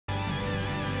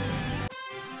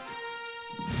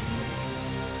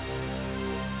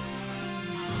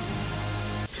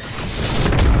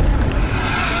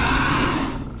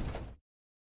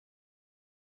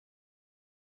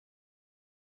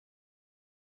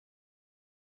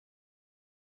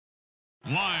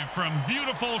Live from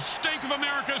beautiful Stake of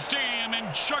America Stadium in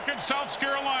Chuckett, South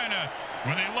Carolina,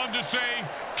 where they love to say,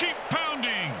 keep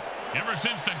pounding. Ever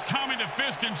since the Tommy the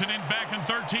Fist incident back in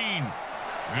 13.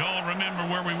 We all remember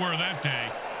where we were that day.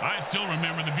 I still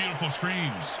remember the beautiful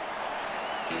screams.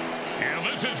 Yeah,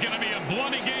 this is going to be a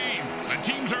bloody game. The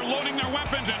teams are loading their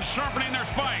weapons and sharpening their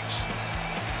spikes.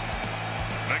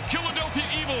 The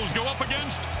Killadelphia Evils go up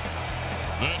against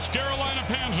the Scarolina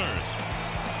Panzers.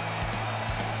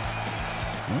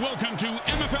 Welcome to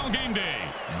MFL Game Day.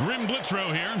 Grim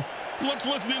Blitzrow here. Let's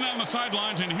listen in on the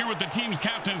sidelines and hear what the team's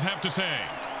captains have to say.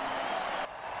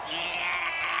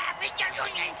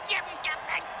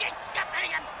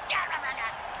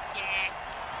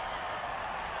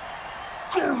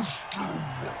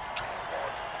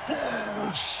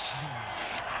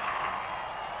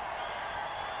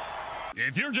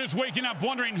 If you're just waking up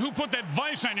wondering who put that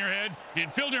vice on your head and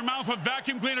filled your mouth with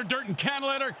vacuum cleaner, dirt, and cat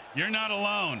litter, you're not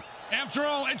alone. After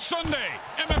all, it's Sunday,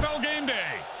 MFL Game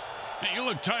Day. Hey, you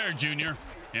look tired, Junior.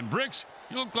 And Bricks,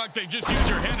 you look like they just used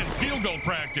your head in field goal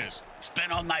practice.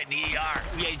 Spent all night in the ER.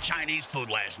 We ate Chinese food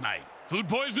last night. Food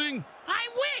poisoning? I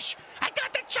wish. I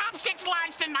got the chopsticks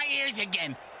lodged in my ears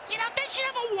again. You know, they should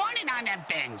have a warning on them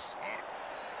things.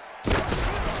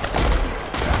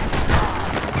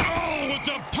 Oh, with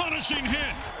the punishing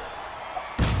hit.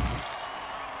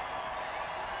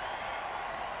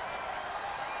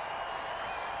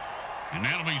 And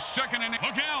that'll be second and...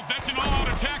 Look out, that's an all-out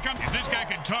attack on... If this guy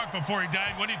could talk before he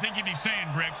died, what do you think he'd be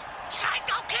saying, Bricks?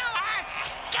 Psycho killer!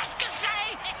 Qu'est-ce que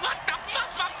c'est? What the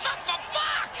fuck?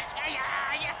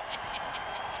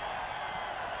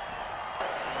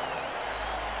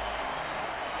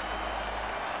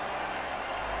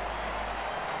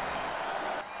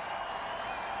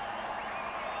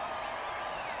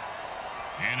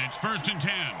 And it's 1st and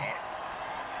 10.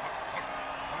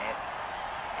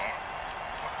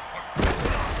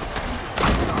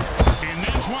 And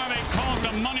that's why they call it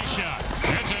the money shot.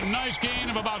 That's a nice gain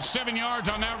of about 7 yards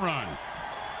on that run.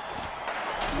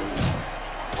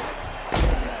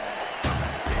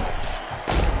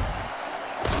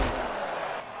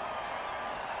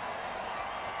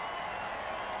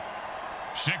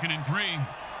 Second and 3.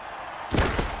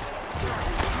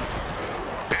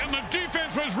 And the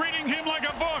defense was reading him like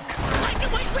a book. Like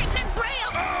it was written in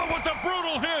Braille. Oh, what a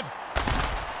brutal hit.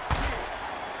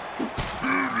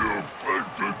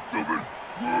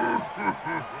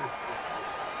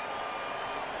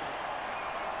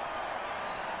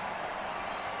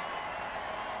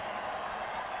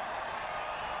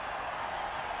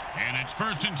 And it's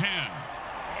 1st and 10.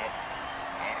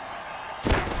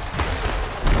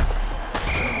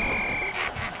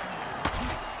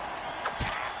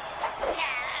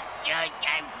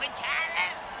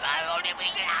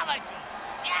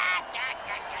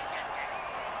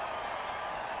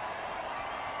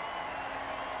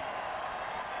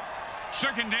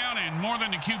 Second down and more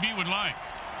than the QB would like.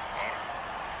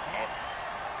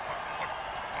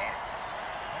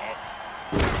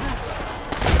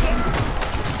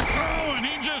 Oh, and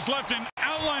he just left an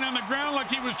outline on the ground like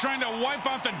he was trying to wipe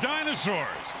out the dinosaurs.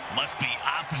 Must be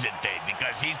opposite day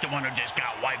because he's the one who just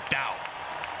got wiped out.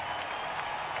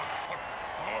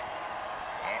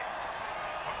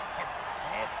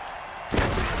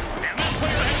 And this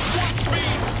player has 1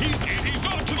 speed. He's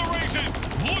off to the races.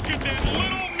 Look at that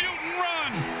little mutant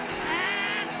run.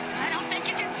 I don't think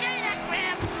you can say that,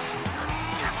 Graham.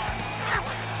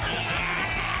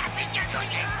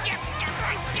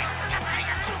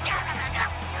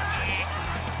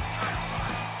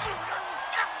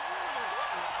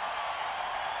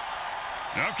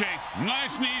 Okay,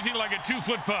 nice and easy like a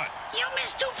 2-foot putt. You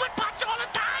miss 2-foot putts all the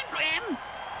time, Graham.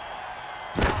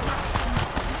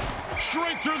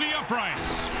 Straight through the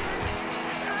uprights.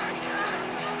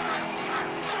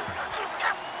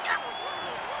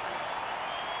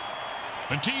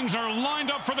 The teams are lined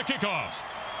up for the kickoff.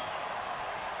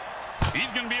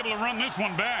 He's going to be able to run this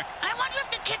one back. I wonder if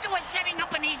the kicker was setting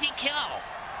up an easy kill.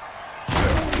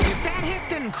 If that hit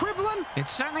didn't cripple him, it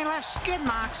certainly left skid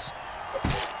marks.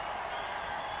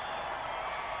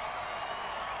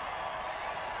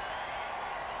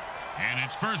 And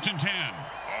it's 1st and 10.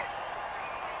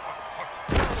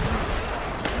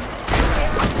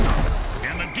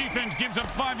 And the defense gives up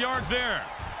 5 yards there.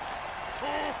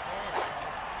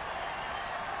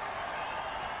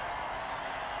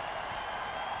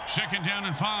 Second down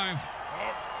and 5.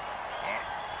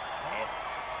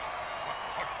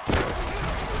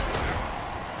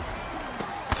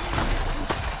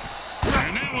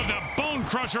 And that was a bone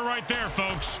crusher right there,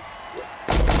 folks.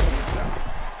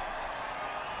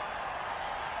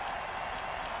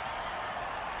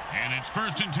 And it's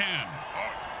 1st and 10.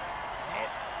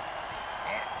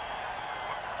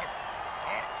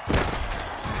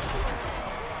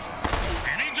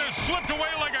 flipped away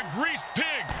like a greased pig.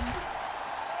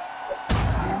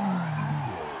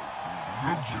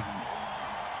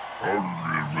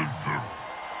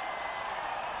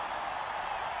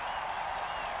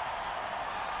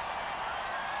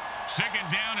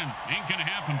 Second down and ain't gonna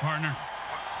happen, partner.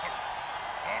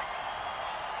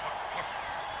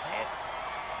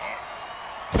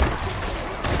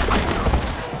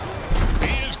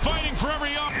 He is fighting for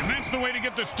every yard, and that's the way to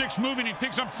get the sticks moving. He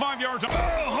picks up 5 yards. Oh,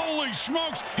 holy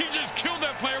smokes! He just killed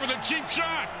that player with a cheap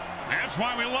shot. That's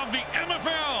why we love the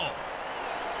MFL.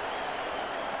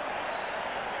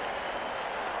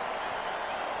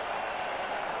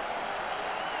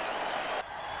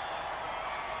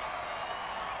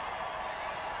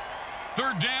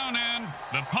 Third down, and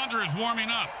the punter is warming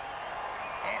up.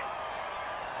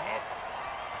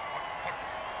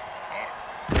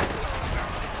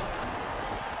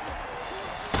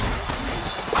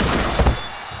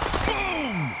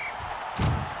 Boom!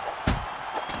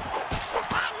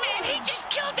 Oh, man, he just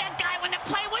killed that guy when the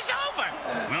play was over.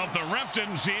 Well, if the ref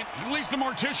didn't see it, at least the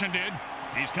mortician did.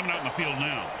 He's coming out in the field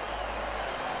now.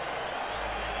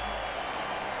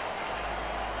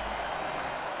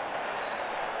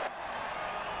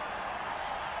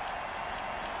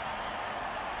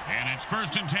 And it's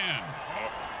 1st and 10.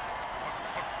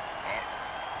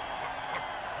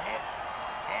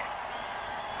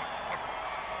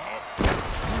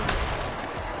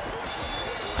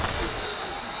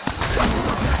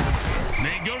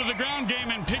 They go to the ground game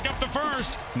and pick up the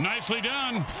first. Nicely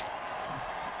done.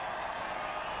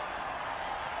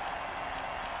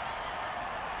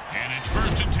 And it's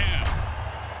 1st and 10.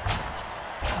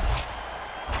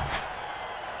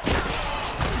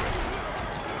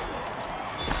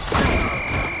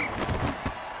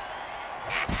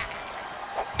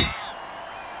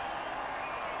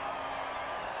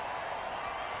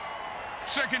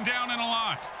 Second down and a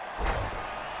lot.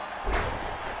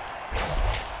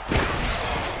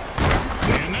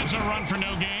 And that's a run for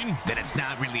no gain. Then it's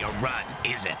not really a run,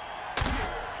 is it?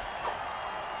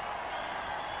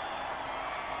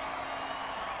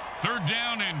 Third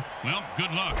down and, well,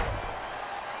 good luck.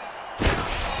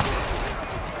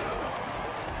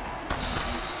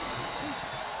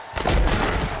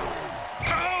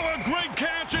 Oh, a great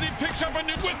catch, and he picks up a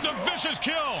new with a vicious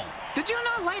kill. Did you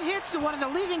know light hits are one of the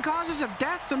leading causes of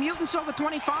death for mutants over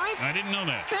 25? I didn't know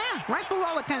that. Yeah, right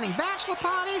below attending bachelor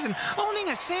parties and owning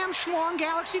a Sam Schlong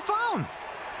Galaxy phone.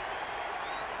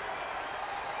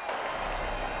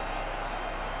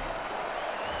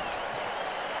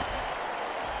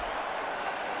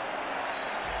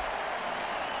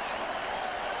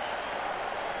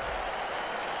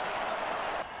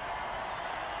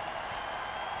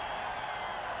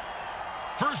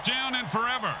 First down and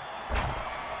forever.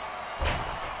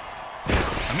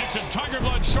 A mix of tiger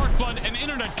blood, shark blood, and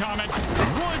internet comments.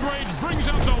 Roid Rage brings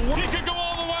out the work. He could go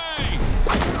all the way.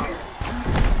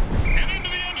 And into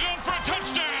the end zone for a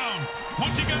touchdown.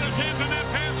 Once he got his hands on that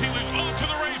pass, he was off to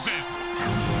the races.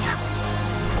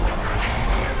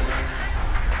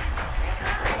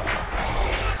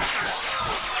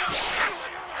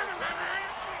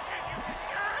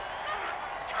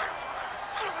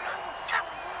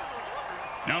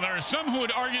 Now, there are some who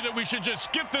would argue that we should just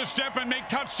skip this step and make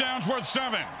touchdowns worth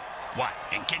 7. What,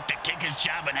 and kick the kicker's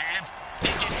job in half? They'd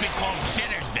just be called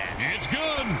sinners then. It's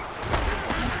good.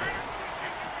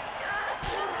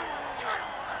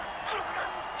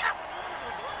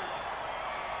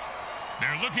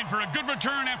 They're looking for a good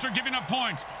return after giving up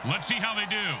points. Let's see how they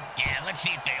do. Yeah, let's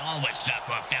see if they always suck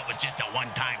or if that was just a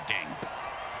one-time thing.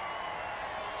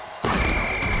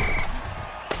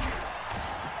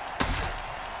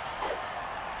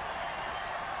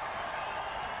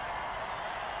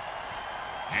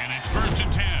 And it's 1st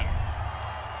and 10.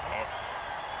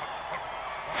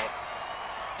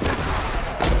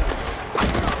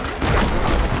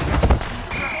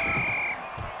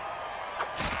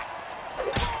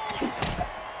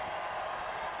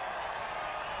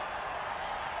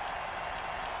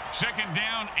 Second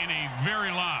down in a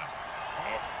very lot.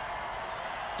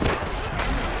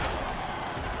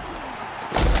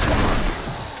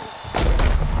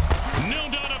 No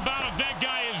doubt about it, that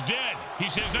guy is dead. He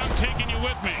says, I'm taking you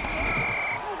with me.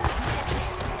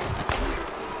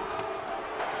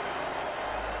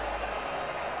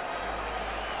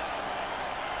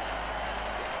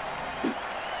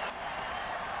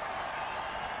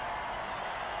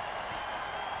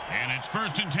 And it's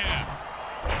 1st and 10.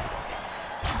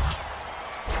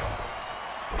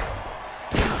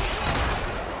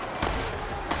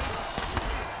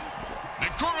 The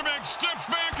quarterback steps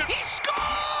back and He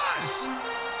scores!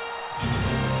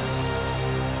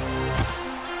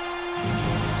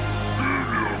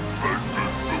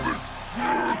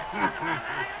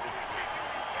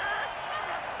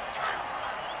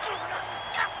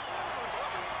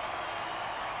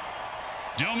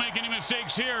 Don't make any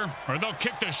mistakes here, or they'll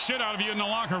kick the shit out of you in the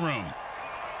locker room.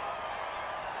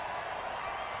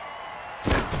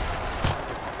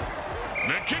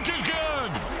 The kick is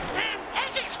good.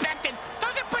 As expected,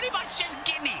 those are pretty much just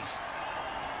gimmies.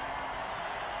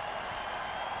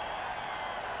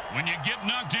 When you get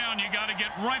knocked down, you got to get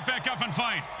right back up and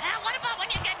fight. What about when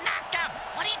you get knocked up?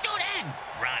 What do you do then?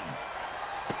 Run.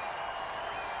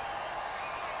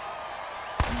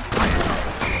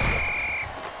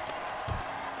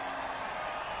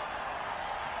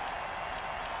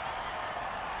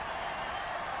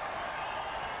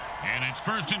 And it's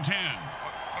 1st and 10.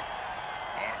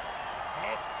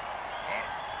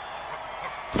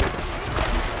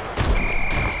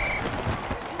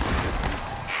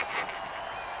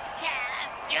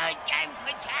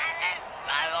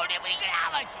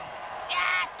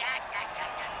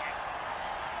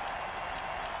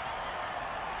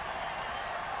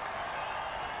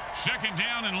 Second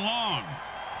down and long.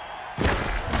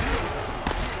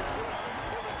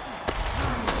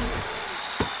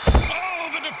 Oh,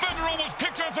 the defender almost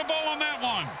picked off the ball on that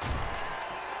one.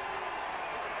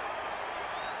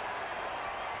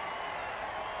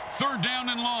 Third down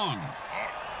and long.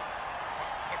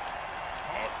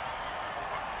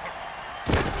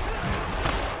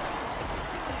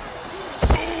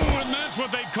 Oh, and that's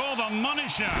what they call the money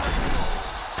shot.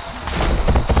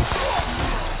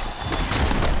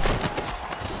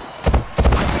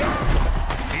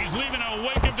 A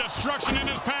wake of destruction in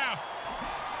his path.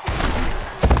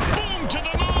 Boom to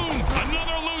the moon.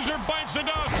 Another loser bites the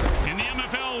dust. In the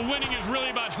MFL, winning is really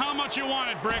about how much you want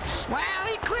it, Bricks. Well,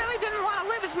 he clearly didn't want to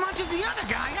live as much as the other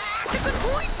guy. That's a good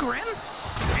point, Grim.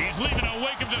 He's leaving a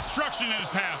wake of destruction in his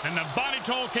path, and the body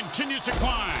toll continues to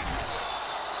climb.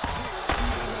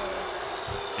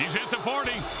 He's hit the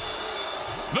 40.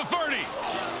 The 30.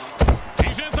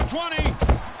 He's at the 20.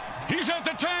 He's at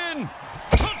the 10.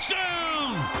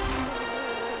 Touchdown!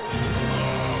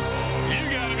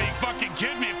 Fucking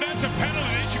kidding me. If that's a penalty,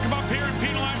 they should come up here and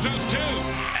penalize us too.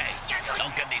 Hey,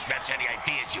 don't give these refs any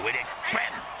ideas, you idiot.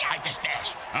 Brent, hide the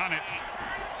stash. On it.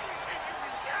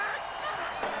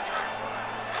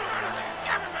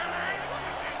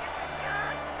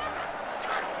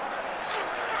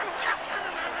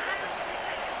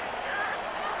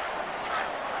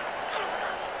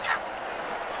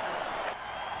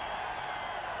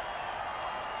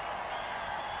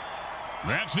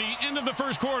 That's the end of the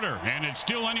first quarter, and it's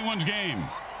still anyone's game.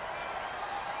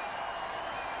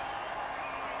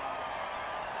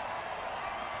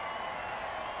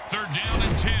 Third down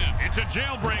and 10. It's a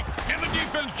jailbreak, and the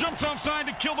defense jumps offside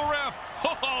to kill the ref.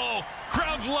 Ho-ho!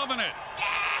 Crowd's loving it.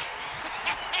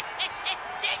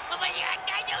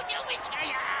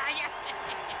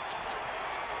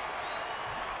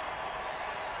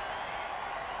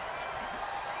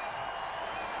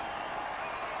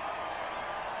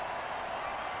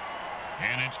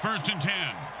 And it's 1st and 10.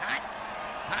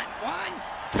 Hot one.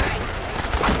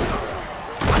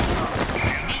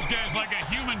 And this guy's like a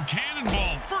human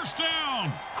cannonball. First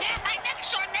down. Yeah, my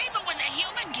next door neighbor was a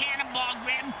human cannonball,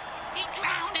 Grim. He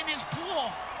drowned in his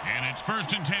pool. And it's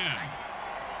 1st and 10.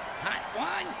 Hot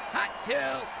one, hot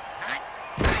two, hot.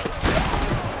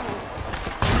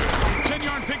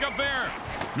 10-yard pickup there.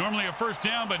 Normally a first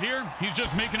down, but here he's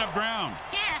just making up ground.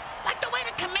 Yeah, like the way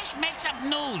the commish makes up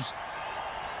news.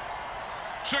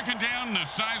 Second down, the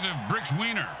size of Brick's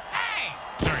wiener. Hey!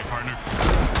 Sorry, partner.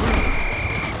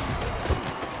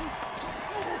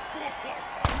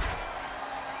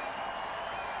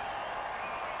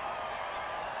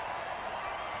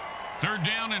 Third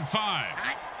down and 5.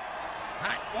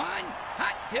 Hot one,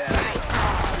 hot two.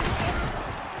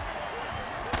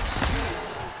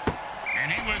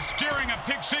 And he was steering a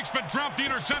pick six, but dropped the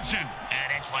interception.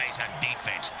 And that's why he's on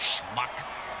defense, schmuck.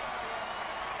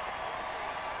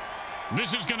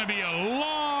 This is going to be a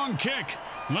long kick.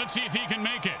 Let's see if he can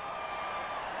make it.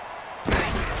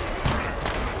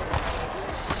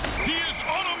 He is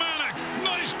automatic.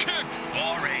 Nice kick.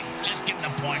 Boring. Just give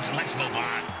him the points and let's move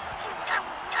on.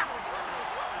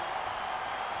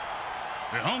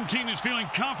 The home team is feeling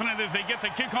confident as they get the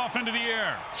kickoff into the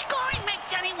air. Scoring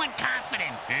makes anyone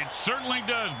confident. It certainly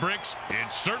does, Bricks.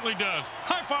 It certainly does.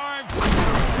 High five.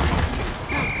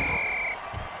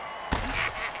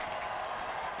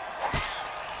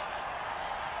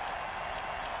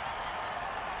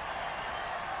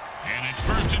 And it's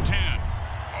 1st and 10.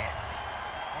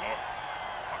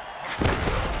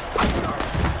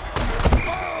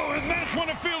 Oh, and that's when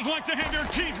it feels like to have your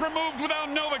teeth removed without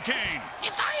Novocaine.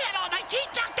 If I had all my teeth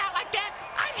knocked out like that,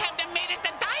 I'd have them made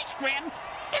into dice, Grim.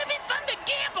 It'd be fun to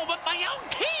gamble with my own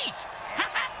teeth.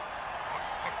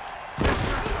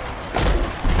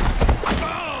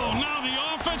 Oh, now the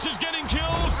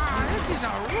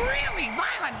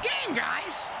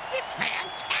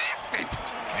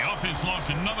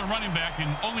and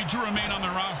only 2 remain on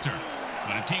their roster.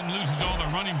 When a team loses all their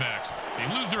running backs, they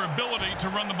lose their ability to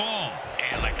run the ball.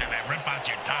 Hey, look, if I rip out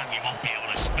your tongue, you won't be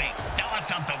able to speak. Tell us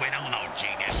something we don't know,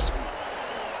 genius.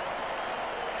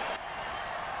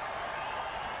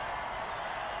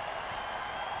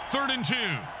 Third and 2.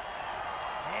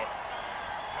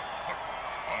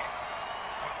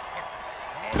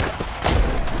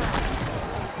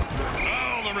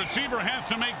 Oh, the receiver has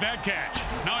to make that catch.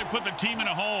 Now he put the team in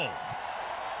a hole.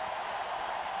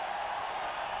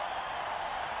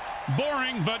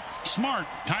 Boring, but smart.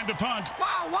 Time to punt.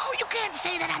 Whoa, whoa, you can't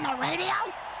say that on the radio.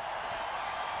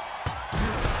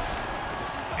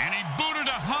 And he booted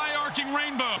a high arcing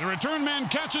rainbow. The return man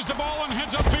catches the ball and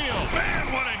heads upfield.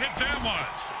 Man, what a hit that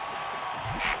was.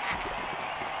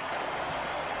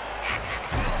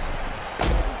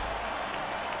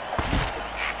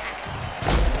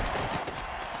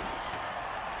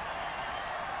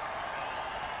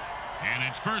 And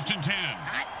it's first and 10.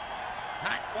 Hot,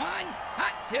 hot 1,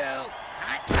 hot 2,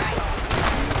 hot 3.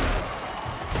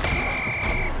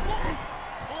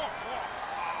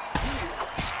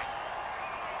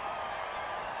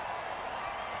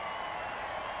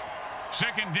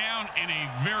 Second down and a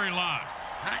very lot.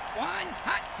 Hot 1,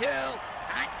 hot 2,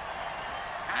 hot.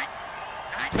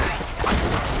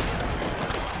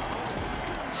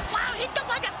 Wow, he took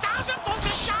like 1,000 volts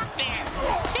of shock there.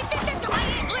 They did that to my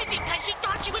Aunt Lizzie because she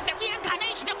thought she was the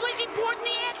reincarnation of Lizzie Borden,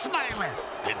 the ex-murderer.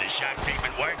 Did the shock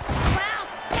treatment work? Well,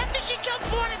 after she killed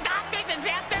 4 of the doctors and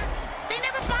zapped her, they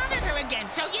never bothered her again.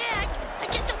 So, yeah, I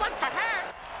guess it worked for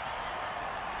her.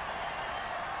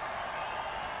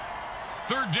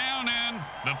 Third down and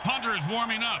the punter is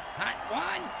warming up. Hot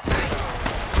 1,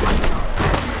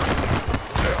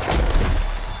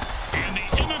 And the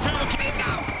MFL...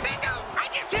 Bingo! I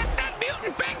just hit that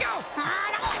mutant bingo!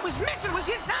 And all I was missing was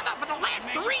his number for the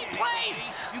last 3 plays.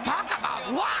 Talk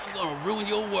about luck! I'm gonna ruin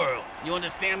your world. You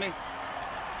understand me?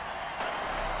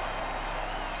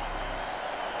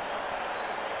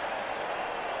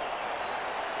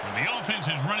 When the offense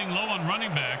is running low on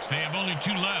running backs, they have only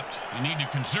 2 left. They need to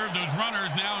conserve those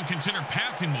runners now and consider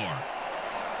passing more.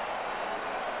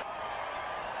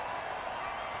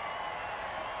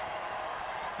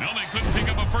 No, they couldn't pick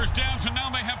up a first down, so now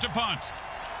they have to punt.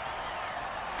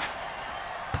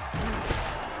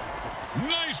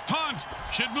 Nice punt.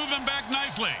 Should move them back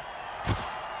nicely.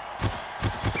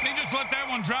 They just let that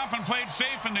one drop and played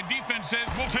safe, and the defense says,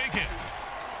 we'll take it.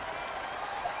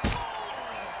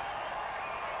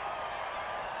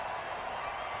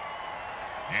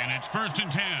 And it's first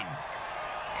and 10.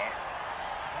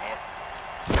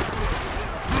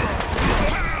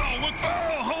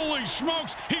 Oh, holy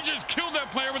smokes. He just killed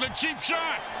that player with a cheap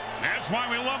shot. That's why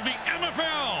we love the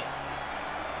MFL.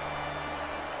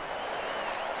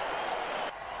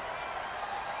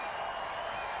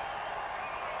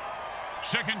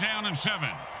 Second down and 7.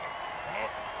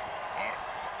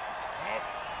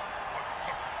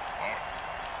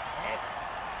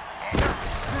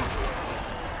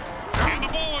 And the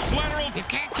ball is lateral. You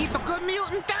can't keep a good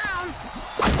mutant down.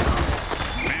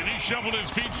 Man, he shoveled his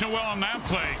feet so well on that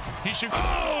play. He should...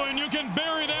 Oh, and you can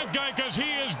bury that guy because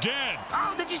he is dead.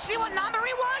 Oh, did you see what number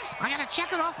he was? I gotta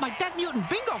check it off my dead mutant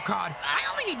bingo card. I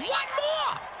only need 1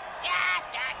 more.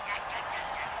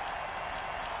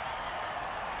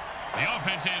 The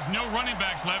offense has no running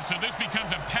backs left, so this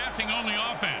becomes a passing-only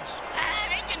offense.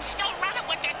 They can still run it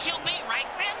with their QB, right,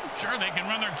 Grim? Sure, they can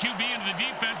run their QB into the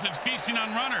defense that's feasting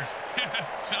on runners.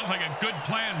 Sounds like a good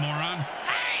plan, moron.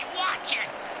 Hey, watch it.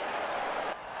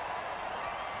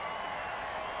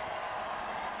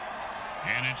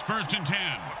 And it's first and 10.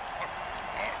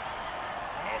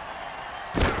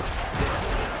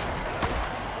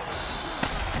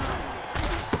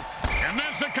 And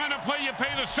that's the kind of play you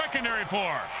pay the secondary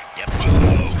for. Yep.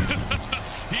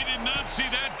 He did not see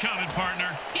that coming, partner.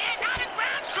 Yeah, now the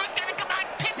grounds crew's gonna come out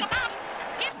and pick him up.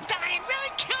 Him dying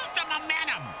really kills the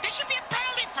momentum. There should be a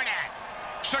penalty for that.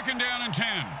 Second down and 10.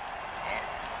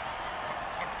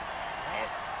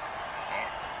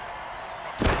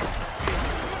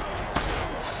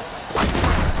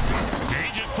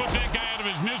 He just put that guy out of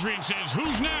his misery and says,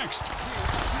 who's next?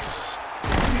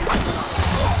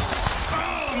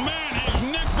 Oh, man, his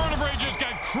neck vertebrae just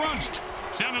got crunched.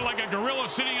 Sounded like a gorilla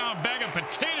sitting on a bag of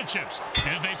potato chips.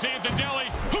 As they say at the deli,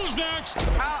 who's next? Can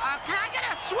I get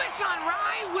a Swiss on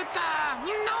rye with,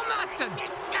 no mustard?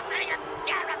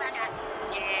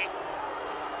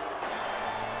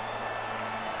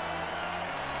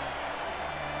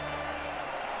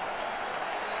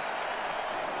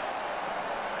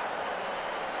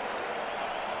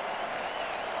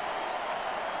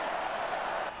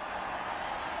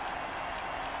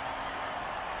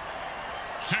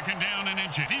 Second down and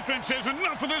inches. Defense says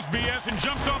enough of this BS and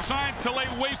jumps off sides to lay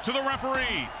waste to the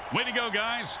referee. Way to go,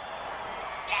 guys.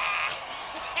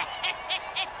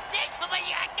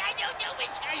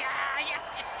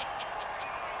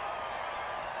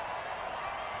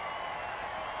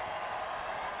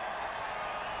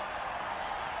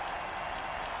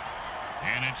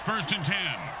 And it's 1st and 10.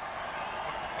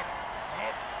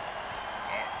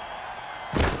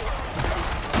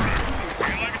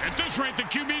 At this rate, the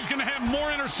QB's going to have more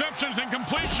interceptions than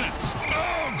completions.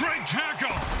 Oh, great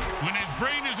tackle. When his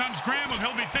brain is unscrambled,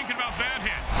 he'll be thinking about that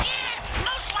hit. Yeah,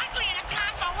 most likely in a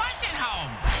convalescent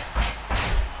home.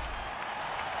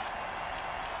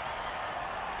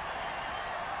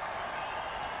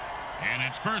 And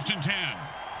it's 1st and 10.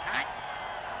 Hot.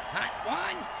 Hot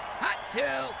 1. Hot 2.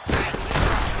 Hot.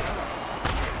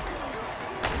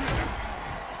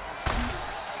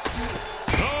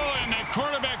 Oh, and the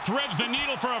quarterback threads the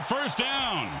needle for a 1st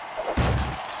down.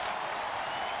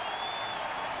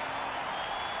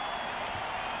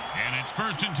 And it's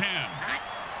 1st and 10. Hot.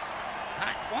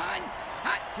 Hot 1.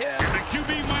 Hot 2. The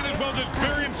QB might as well just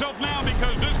bury himself now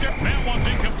because that one's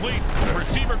incomplete. The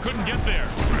receiver couldn't get there.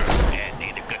 Dad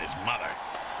needed good as mother.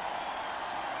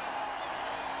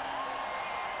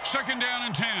 2nd down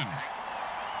and 10.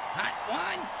 Hot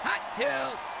 1. Hot 2.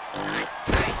 Hot.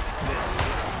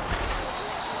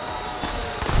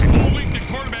 All week the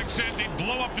quarterback said they'd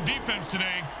blow up the defense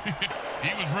today.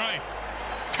 He was right.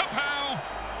 Kapow!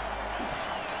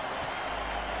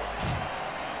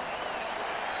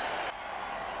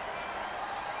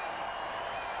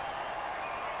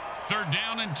 Third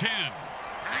down and 10.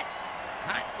 Hot.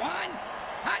 Hot 1.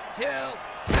 Hot 2.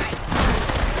 Hot.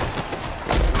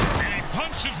 And he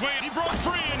punched his way. He broke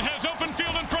free and has open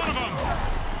field in front of him.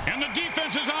 And the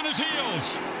defense is on his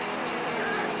heels.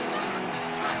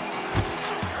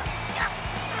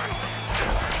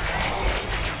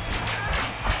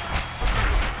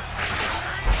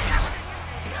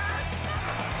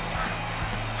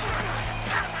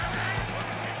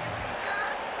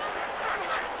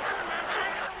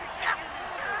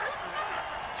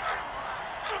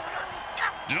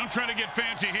 Don't try to get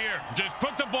fancy here. Just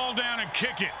put the ball down and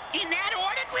kick it. In that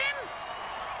order, Grim?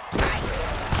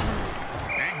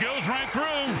 It goes right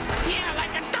through. Yeah,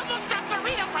 like a double-stuffed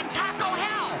burrito from Taco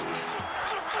Hell.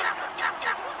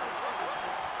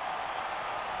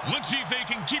 Let's see if they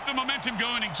can keep the momentum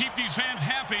going and keep these fans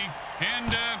happy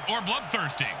and or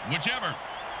bloodthirsty, whichever.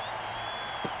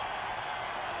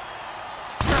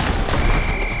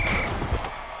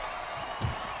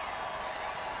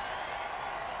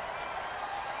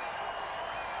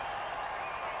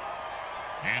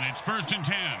 And it's 1st and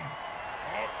 10.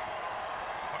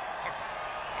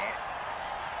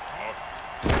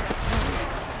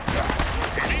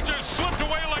 And he just slipped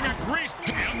away like a grease.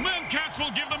 And then Cats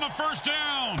will give them a 1st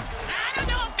down. I don't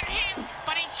know if they're his,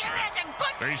 but he sure has a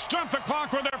good... They stumped the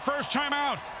clock with their first time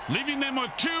out, leaving them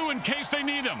with 2 in case they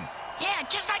need them. Yeah,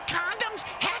 just like condoms,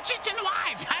 hatchets, and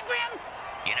wives, huh, Grim?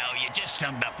 You know, you just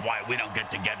summed up why we don't get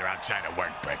together outside of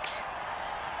work, Bricks.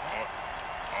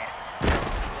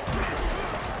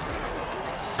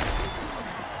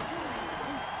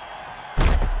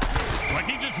 Like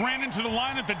he just ran into the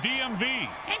line at the DMV.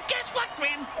 And guess what,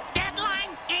 Grim? That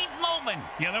line ain't moving.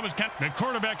 Yeah, that was kind of... The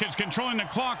quarterback is controlling the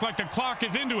clock like the clock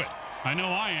is into it. I know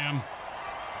I am.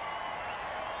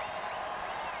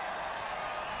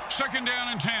 2nd down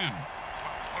and 10.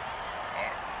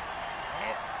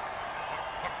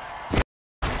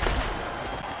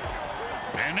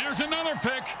 And there's another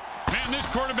pick. Man, this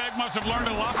quarterback must have learned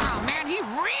a lot. Oh, man, he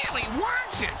really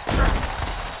wants it.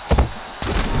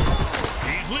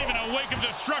 He's leaving a wake of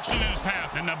destruction in his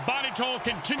path, and the body toll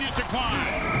continues to climb.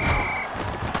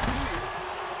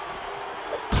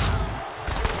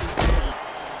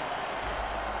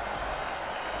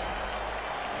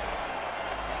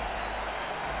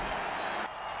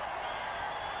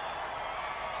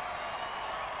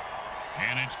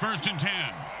 And it's 1st and 10.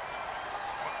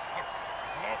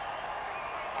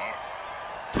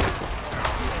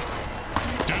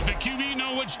 Does the QB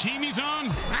know which team he's on?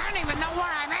 I don't even know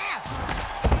where I'm at.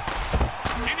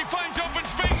 And he finds open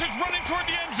spaces running toward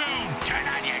the end zone. Turn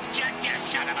on your jet, you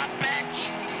son of a bitch!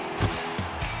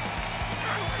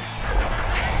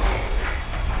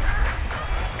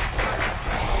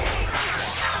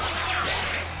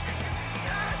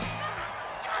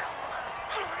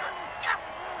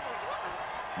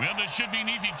 Well, this should be an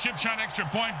easy chip shot extra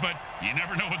point, but you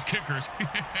never know with kickers.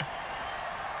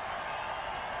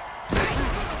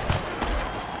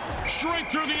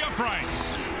 Straight through the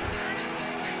uprights.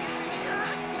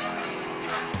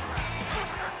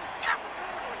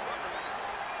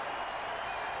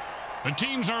 The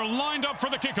teams are lined up for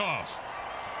the kickoff.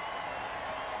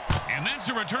 And that's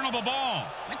a returnable ball.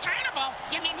 Returnable?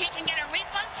 You mean he can get a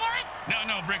refund for it?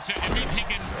 No, Bricks. It means he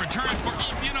can return it for...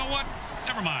 You know what?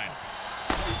 Never mind.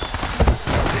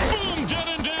 Boom! Dead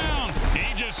and down.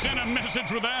 He just sent a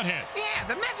message with that hit. Yeah,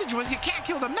 the message was you can't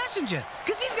kill the messenger,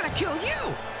 because he's going to kill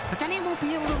you. But then he won't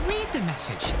be able to read the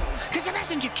message, because the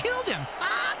messenger killed him.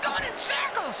 Ah, going in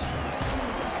circles.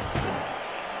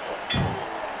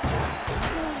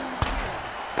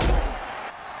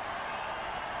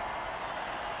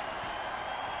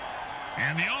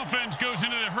 And the offense goes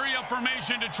into the hurry-up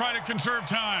formation to try to conserve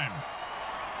time.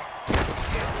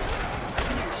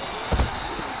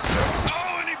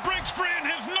 Oh, and he breaks free and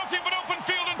has nothing but open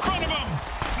field in front of him.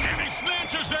 And he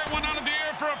snatches that one out of the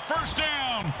air for a first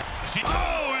down.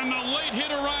 Oh, and the late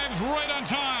hit arrives right on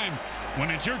time. When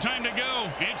it's your time to go,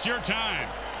 it's your time.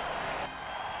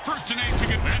 First and 8 to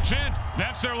get. That's it.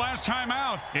 That's their last time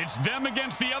out. It's them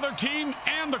against the other team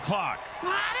and the clock.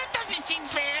 That doesn't seem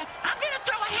fair. I'm going to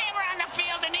throw a hammer on the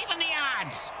field and even the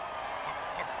odds.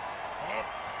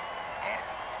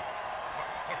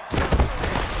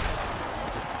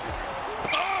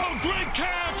 Oh, great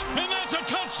catch! And that's a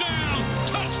touchdown!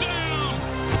 Touchdown!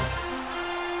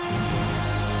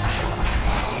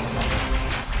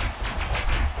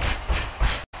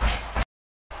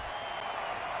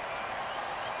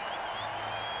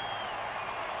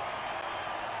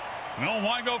 No,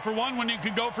 why go for one when you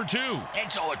could go for two?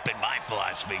 It's always been my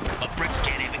philosophy, but Bricks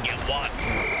can't even get one.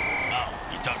 Oh,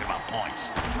 you're talking about points.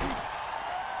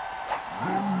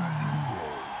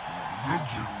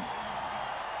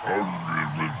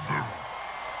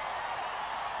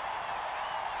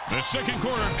 The second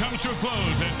quarter comes to a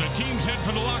close as the teams head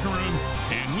for the locker room,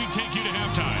 and we take you to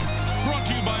halftime. Brought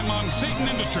to you by Monsatan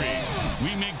Industries.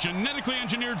 We make genetically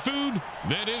engineered food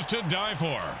that is to die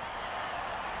for.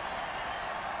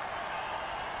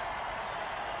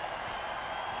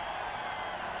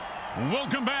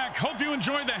 Welcome back. Hope you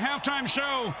enjoyed the halftime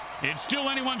show. It's still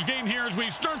anyone's game here as we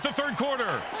start the third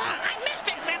quarter. I missed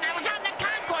it, Glenn. I was out in the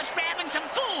concourse grabbing some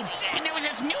food, and there was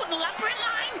this mutant leper in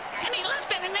line, and he left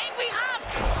in an angry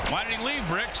huff. Why did he leave,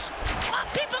 Bricks? Well,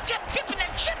 people kept dipping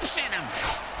their chips in him.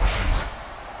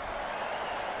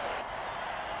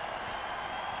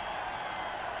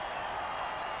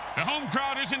 The home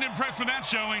crowd isn't impressed with that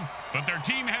showing, but their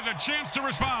team has a chance to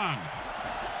respond.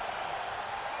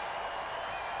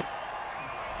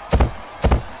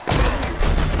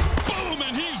 Boom,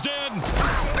 and he's dead.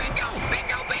 Oh, bingo,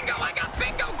 bingo, bingo. I got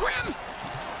bingo, Grim.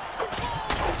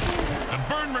 The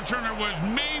burn returner was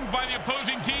maimed by the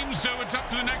opposing team, so it's up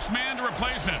to the next man to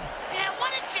replace him. Yeah,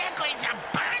 what exactly is a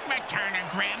burn returner,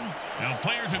 Grim? Now,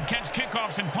 players who catch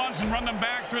kickoffs and punts and run them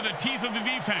back through the teeth of the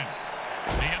defense.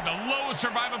 They have the lowest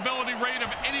survivability rate of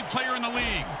any player in the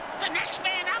league. The next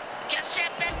man up just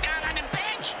sat back down on the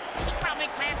bench. He probably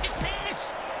cramped his pants.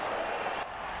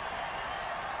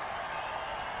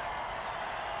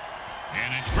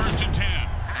 And it's 1st and 10.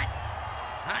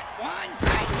 Hot one.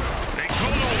 They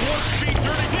call it a warp speed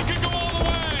dirty. He could go all the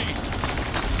way.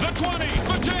 The 20,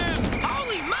 the 10.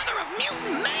 Holy mother of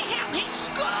mutant mayhem, he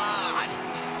scored!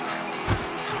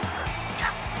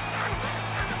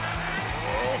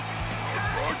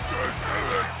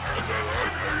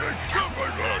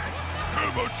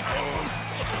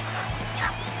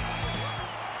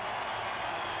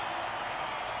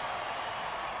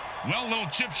 Well, little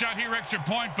chip shot here, extra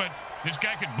point, but this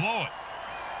guy could blow it.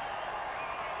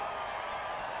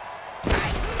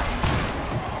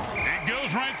 It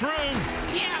goes right through.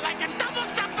 Yeah, like a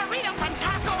double-stuffed burrito from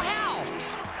Taco Hell.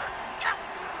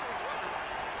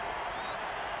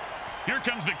 Here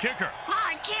comes the kicker. Oh,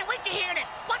 I can't wait to hear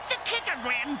this. What's the kicker,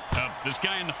 Grim? This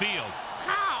guy in the field.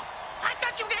 Oh, I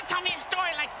thought you were going to tell me a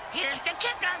story like, here's the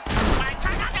kicker. When I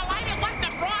turned on the light, it wasn't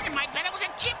a broad in my bed. It was a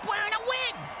chimp wearing a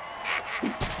wig.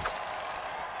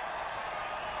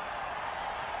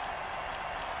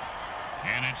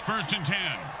 And it's 1st and 10.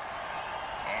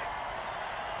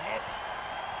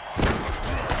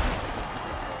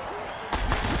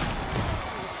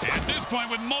 At this point,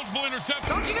 with multiple interceptions.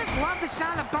 Don't you just love the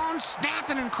sound of bones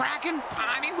snapping and cracking?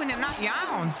 I mean, when they're not your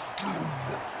own.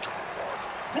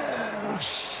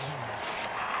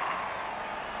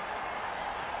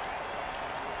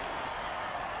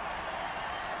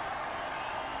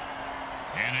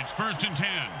 And it's 1st and 10.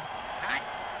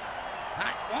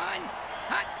 Hot one.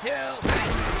 Hot two.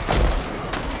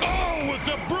 Oh, with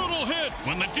the brutal hit.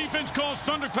 When the defense calls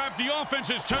thunderclap, the offense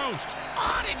is toast.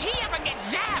 Oh, did he ever get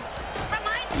zapped?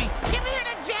 Reminds me, you ever hear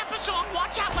that Zappa song,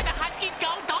 Watch Out Where the Huskies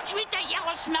Go? Don't you eat that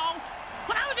yellow snow?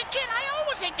 When I was a kid, I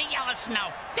always ate the yellow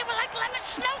snow. They were like lemon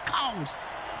snow cones.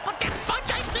 But them fudge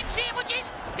ice cream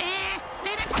sandwiches,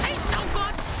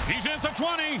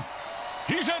 20.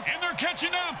 He's up, and they're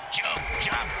catching up. Jump,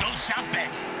 do something.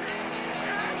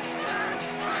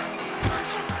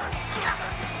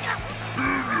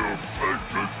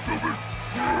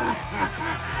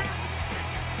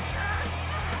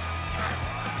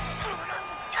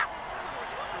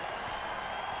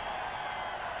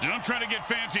 Don't try to get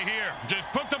fancy here. Just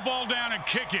put the ball down and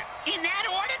kick it. In that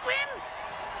order, Grim?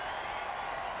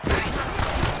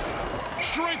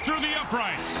 Straight through the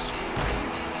uprights.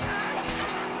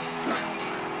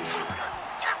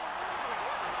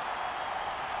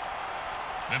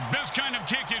 The best kind of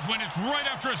kick is when it's right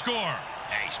after a score.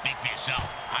 Hey, speak for yourself.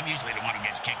 I'm usually the one who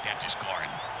gets kicked after scoring.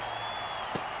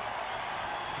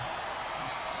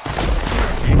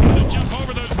 You gotta jump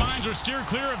over those vines or steer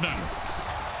clear of them.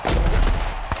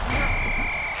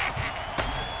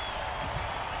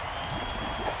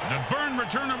 The burn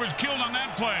returner was killed on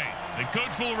that play. The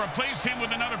coach will replace him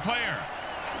with another player.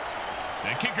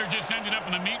 The kicker just ended up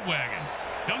in the meat wagon.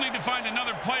 They'll need to find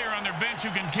another player on their bench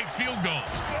who can kick field goals.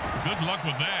 Good luck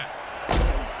with that.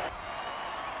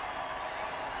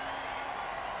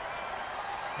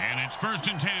 And it's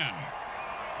 1st and 10.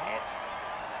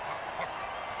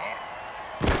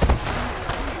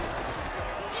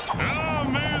 Oh,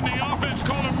 man, the offense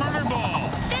called a murder ball.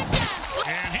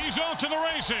 And he's off to the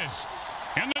races.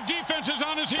 And the defense is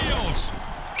on his heels.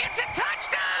 It's a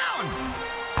touchdown!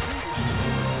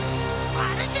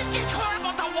 Wow, this is just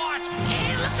horrible to watch.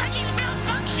 It looks like he's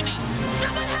malfunctioning.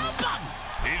 Someone help him!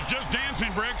 He's just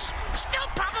dancing, Bricks. Still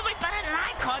probably better than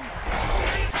I could.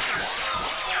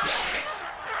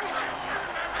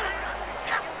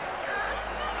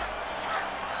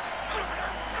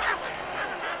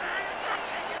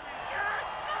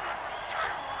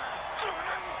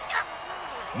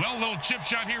 Well, little chip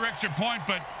shot here, extra point,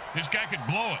 but this guy could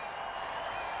blow it.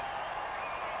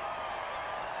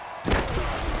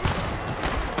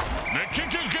 The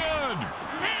kick is good.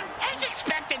 As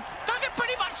expected, those are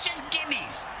pretty much just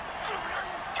gimmies.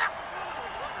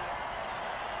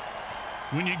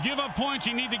 When you give up points,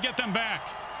 you need to get them back.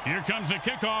 Here comes the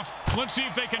kickoff. Let's see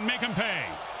if they can make them pay.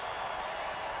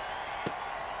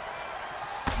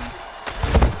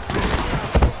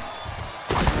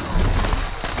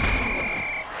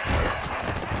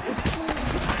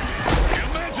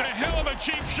 And that's a hell of a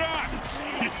cheap shot.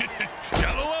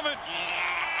 Gotta love it.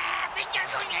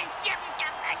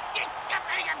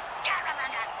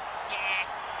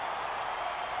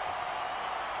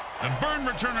 The burn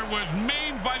returner was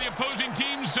maimed by the opposing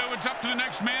team, so it's up to the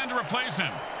next man to replace him.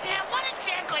 Yeah, what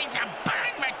exactly is a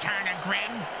burn returner,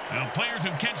 Grim? Now, players who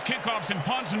catch kickoffs and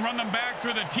punts and run them back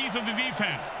through the teeth of the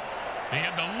defense. They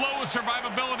have the lowest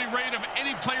survivability rate of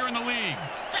any player in the league.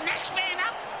 The next man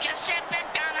up just sat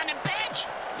back down on the bench.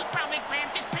 He probably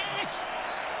cramped his pants.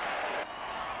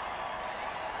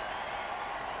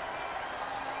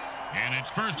 And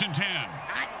it's 1st and 10.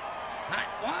 Hot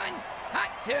 1, hot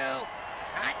 2,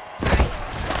 hot.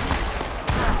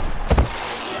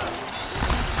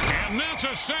 And that's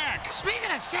a sack.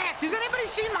 Speaking of sacks, has anybody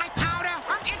seen my powder?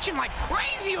 I'm itching like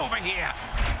crazy over here.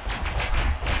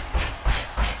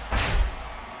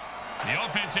 The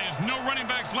offense has no running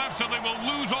backs left, so they will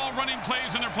lose all running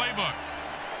plays in their playbook.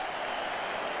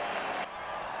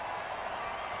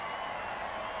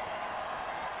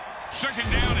 Second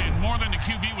down and more than the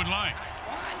QB would like.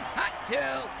 Hot 2.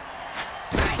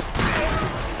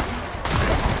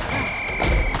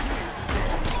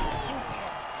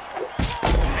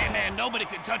 Hey, man, nobody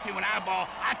can touch me when I ball.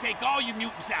 I take all you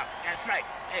mutants out. That's right.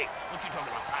 Hey, what you talking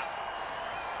about, pal?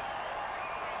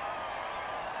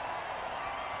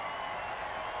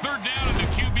 Third down and the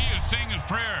QB is saying his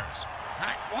prayers.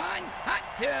 Hot 1, hot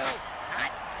 2,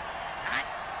 hot.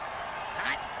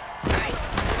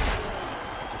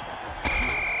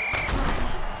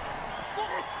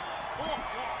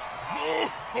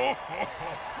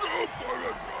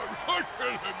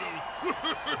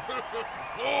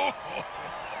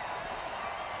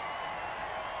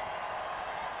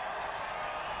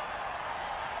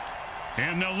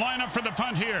 And they'll line up for the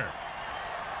punt here.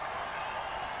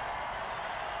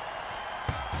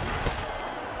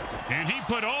 And he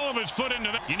put all of his foot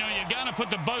into that. You know, you got to put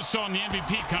the buzzsaw in the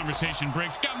MVP conversation,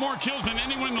 Briggs. Got more kills than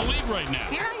anyone in the league right now.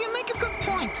 Yeah, you make a good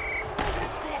point.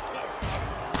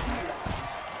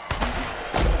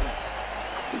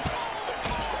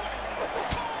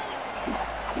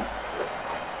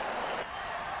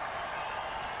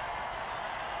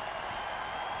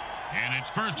 And it's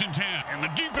 1st and 10. And the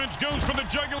defense goes for the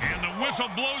jugular. And the whistle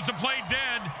blows the play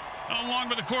dead along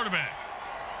with the quarterback.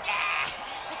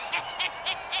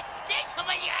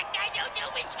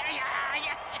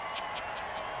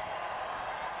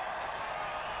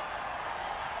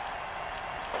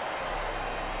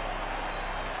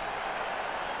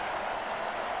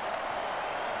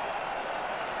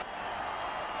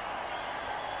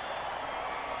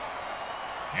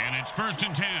 And it's 1st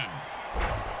and 10.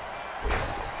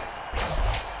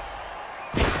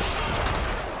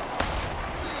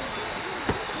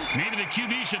 Maybe the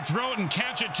QB should throw it and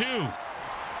catch it too.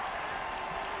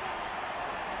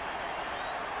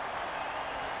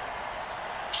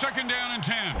 Second down and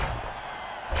 10.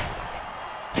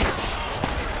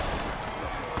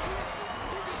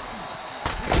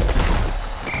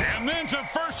 And then it's a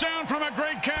 1st down from a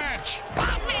great catch.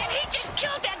 Oh, man, he just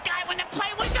killed that guy when the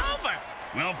play was over.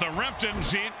 Well, if the ref didn't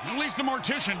see it, at least the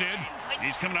mortician did.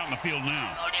 He's coming out in the field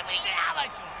now.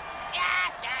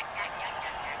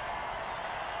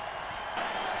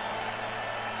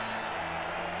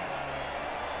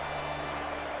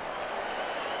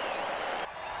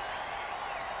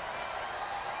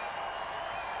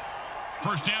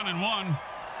 First down and 1.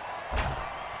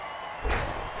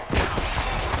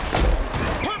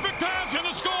 Perfect pass and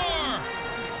a score!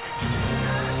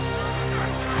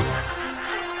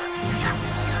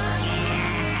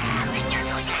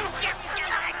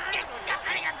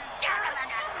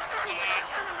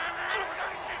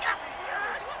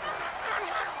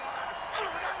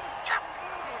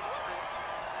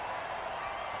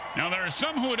 Now, there are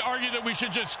some who would argue that we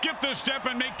should just skip this step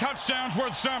and make touchdowns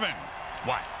worth 7.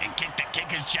 What, and kick the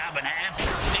kicker's job in half?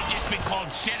 They've just been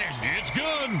called sitters. It's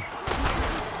good.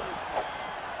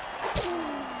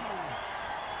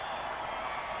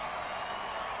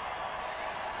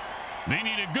 They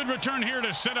need a good return here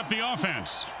to set up the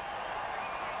offense.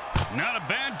 Not a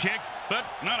bad kick, but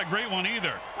not a great one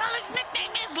either. Well, his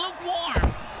nickname is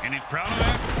Lukewarm. And he's proud of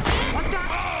that? What the?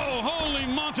 Oh, holy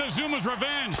Montezuma's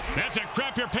revenge. That's a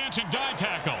crap your pants and die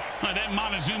tackle. That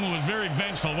Montezuma was very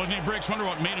vengeful, wasn't he, Bricks? Wonder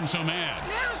what made him so mad.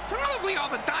 Yeah, it was probably all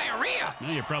the diarrhea.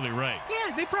 No, you're probably right.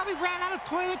 Yeah, they probably ran out of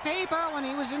toilet paper when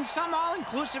he was in some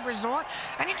all-inclusive resort,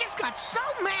 and he just got so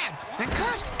mad and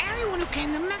cursed everyone who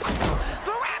came to Mexico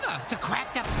forever to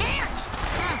crack their pants.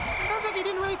 Yeah, sounds like he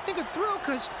didn't really think it through,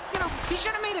 because, he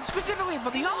should have made it specifically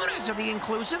for the owners of the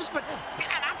inclusives, but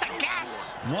not the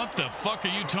guests. What the fuck are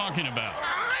you talking about?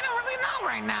 I don't really know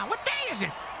right now. What day is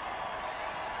it?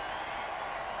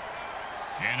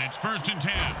 And it's 1st and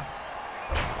 10.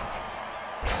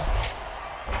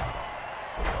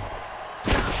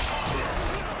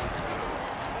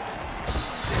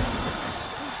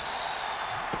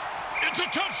 It's a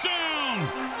touchdown!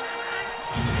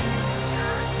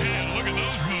 Yeah, look at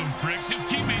those moves, Bricks. His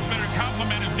teammates better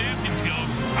compliment his dancing skills.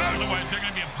 Otherwise, they're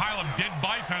going to be a pile of dead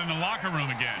bison in the locker room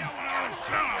again.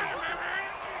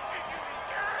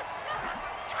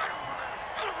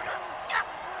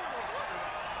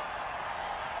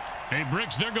 Hey,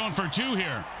 Bricks, they're going for 2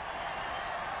 here.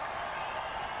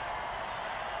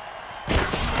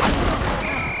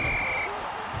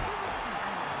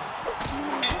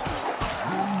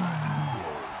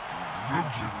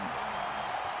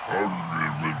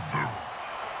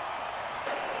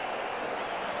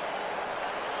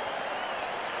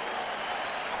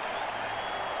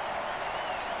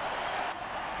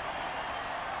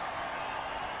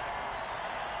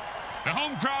 The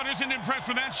home crowd isn't impressed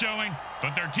with that showing,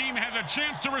 but their team has a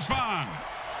chance to respond.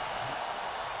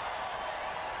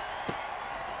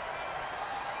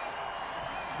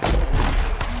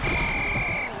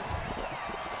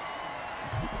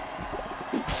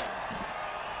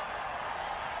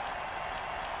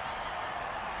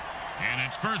 And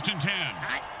it's 1st and 10.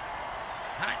 Hot.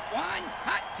 Hot 1,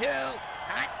 hot 2,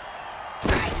 hot.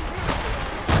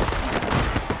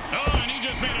 Oh, and he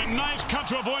just made a nice cut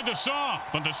to avoid the saw,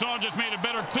 but the saw just made a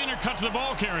better, cleaner cut to the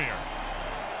ball carrier.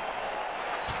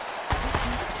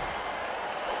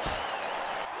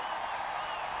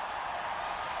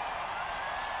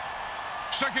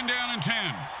 Second down and 10.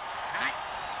 Hot.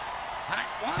 Hot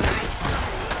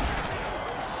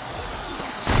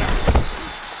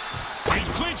 1. His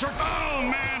cleats are... Oh,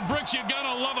 man, Bricks, you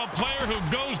gotta love a player who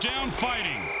goes down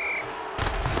fighting.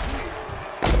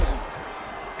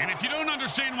 And if you don't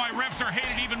understand why refs are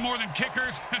hated even more than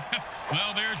kickers,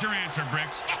 well, there's your answer,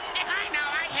 Bricks. I know,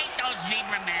 I hate those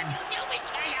zebra men.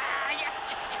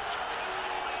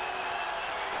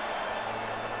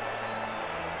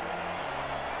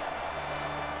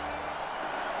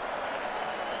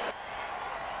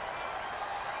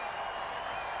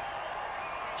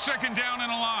 Second down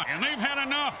and a lot, and they've had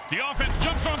enough. The offense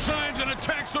jumps on sides and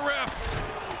attacks the ref.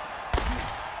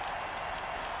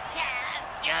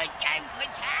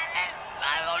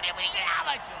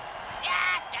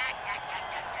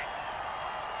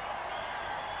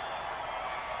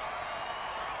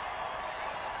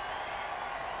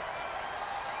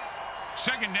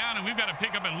 Second down, and we've got to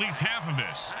pick up at least half of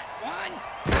this. Hot 1.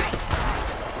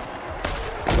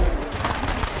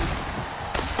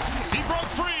 He broke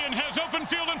free and has open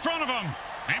field in front of him.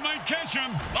 He might catch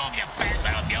him. Move, you fat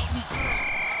little mutant.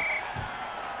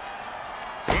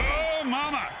 Oh,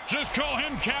 mama. Just call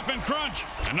him Cap'n Crunch.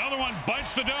 Another one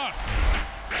bites the dust.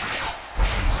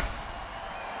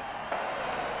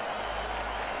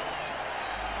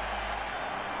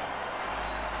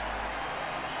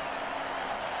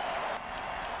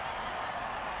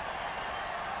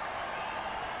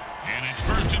 And it's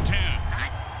 1st and 10.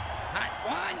 Hot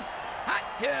one, hot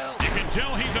two. You can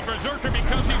tell he's a berserker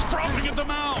because he's frothing at the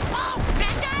mouth. Oh,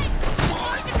 that guy?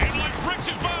 And like bricks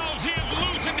and balls, he is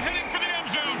loose and heading for the end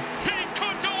zone. He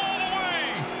could go all the way.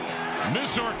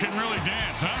 This sort can really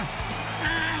dance, huh?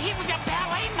 He was a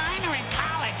ballet minor in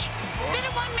college. Did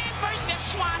a one-man versus at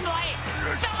Swan Lake.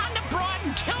 Fell on the broad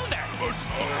and killed her.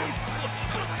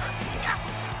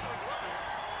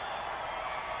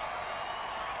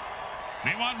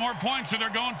 They want more points, so they're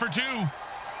going for 2. And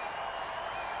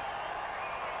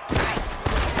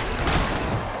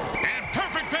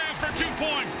perfect pass for 2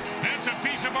 points. That's a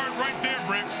piece of art right there,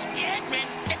 Bricks. Yeah, Grin.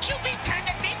 The QB turned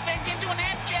the defense into an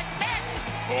abject mess.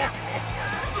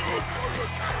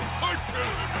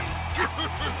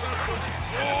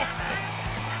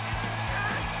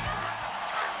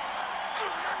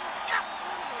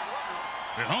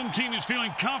 The home team is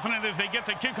feeling confident as they get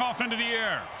the kickoff into the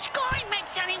air. Scoring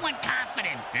makes anyone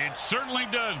confident. It certainly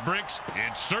does, Bricks.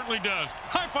 It certainly does.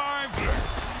 High five!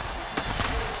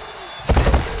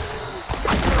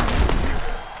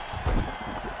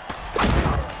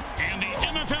 And the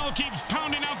MFL keeps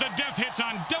pounding out the death hits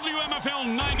on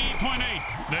WMFL 98.8.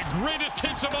 The greatest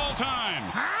hits of all time.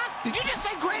 Huh? Did you just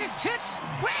say greatest hits?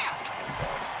 Where?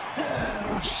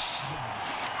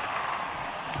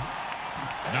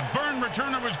 The burn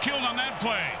returner was killed on that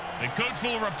play. The coach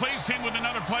will replace him with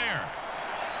another player.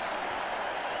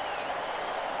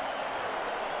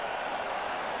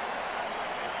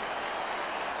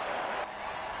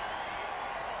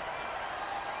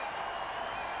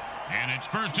 And it's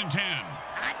 1st and 10.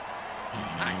 Hot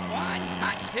one,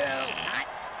 hot two, hot.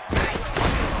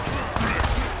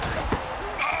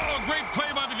 Oh, great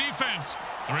play by the defense.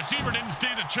 The receiver didn't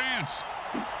stand a chance.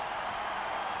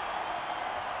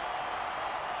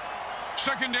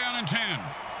 2nd down and 10.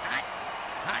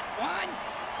 Hot one.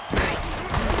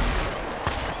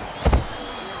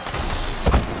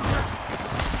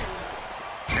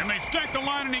 And they stack the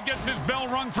line, and he gets his bell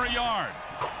rung for a yard.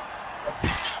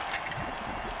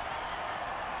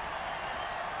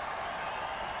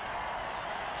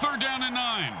 Third down and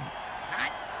 9.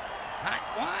 Hot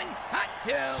one, hot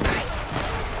two.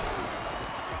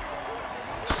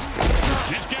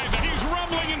 This guy's he's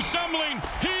rumbling and stumbling.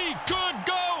 He could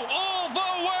go all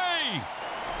the way.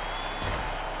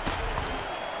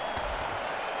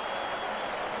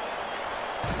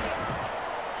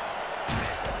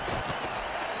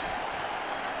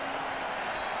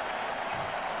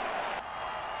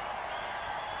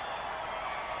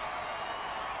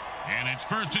 And it's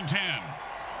 1st and 10.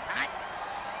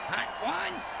 Hot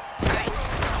one.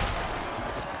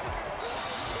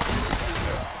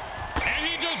 And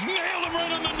he just nailed him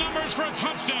right on the numbers for a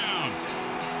touchdown.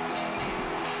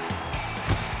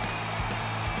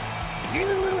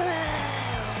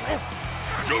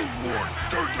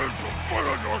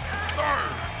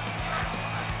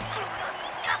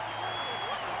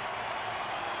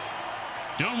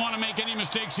 Don't want to make any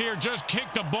mistakes here. Just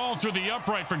kick the ball through the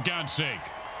upright, for God's sake.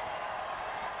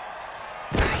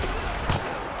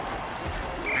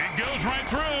 It goes right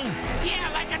through. Yeah,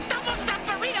 like a double-stuffed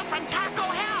burrito from Taco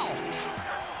Hell.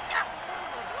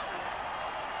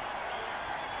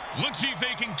 Let's see if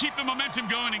they can keep the momentum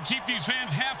going and keep these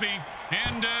fans happy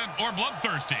and or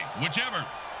bloodthirsty, whichever.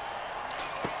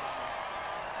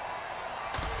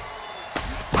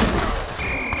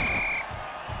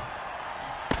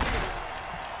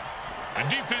 The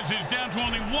defense is down to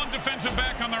only one defensive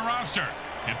back on their roster.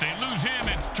 If they lose him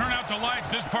and turn out the lights,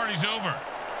 this party's over.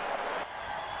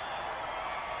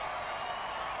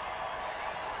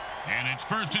 And it's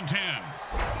 1st and 10.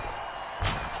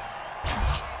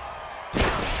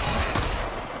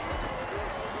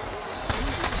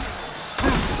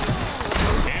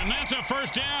 And that's a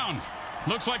 1st down.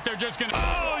 Looks like they're just going to...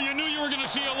 Oh, you knew you were going to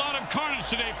see a lot of carnage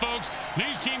today, folks.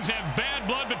 These teams have bad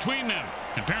blood between them.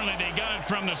 Apparently, they got it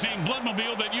from the same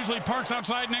bloodmobile that usually parks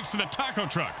outside next to the taco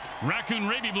truck. Raccoon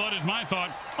rabies blood is my thought.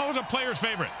 Always a player's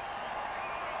favorite.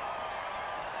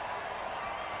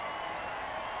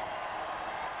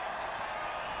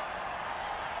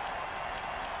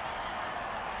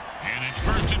 And it's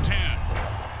 1st and 10.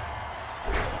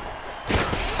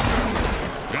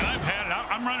 And I've had it.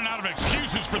 I'm running out of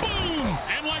excuses for... Boom!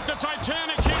 And like the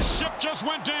Titanic, his ship just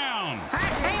went down.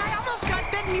 Hey, I almost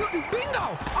got dead mutant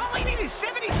bingo. All I needed is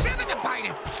 77 to bite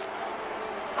it.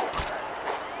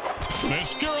 The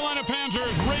Scarolina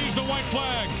Panzers raise the white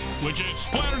flag, which is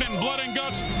splattered in blood and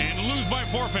guts, and lose by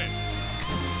forfeit.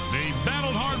 They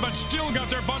battled hard, but still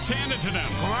got their butts handed to them.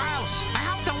 Gross. I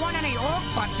hope there weren't any orc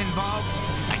butts involved.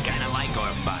 I kinda like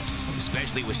orc butts,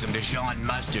 especially with some Dijon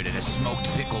mustard and a smoked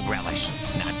pickle relish.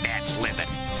 Now that's living.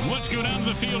 Let's go down to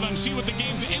the field and see what the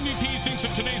game's MVP thinks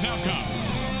of today's outcome.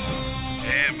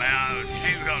 Yeah, man,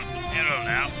 he's gonna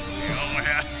now.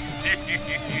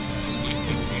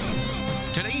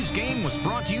 Today's game was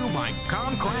brought to you by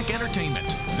Comcrack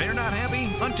Entertainment. They're not happy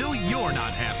until you're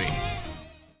not happy.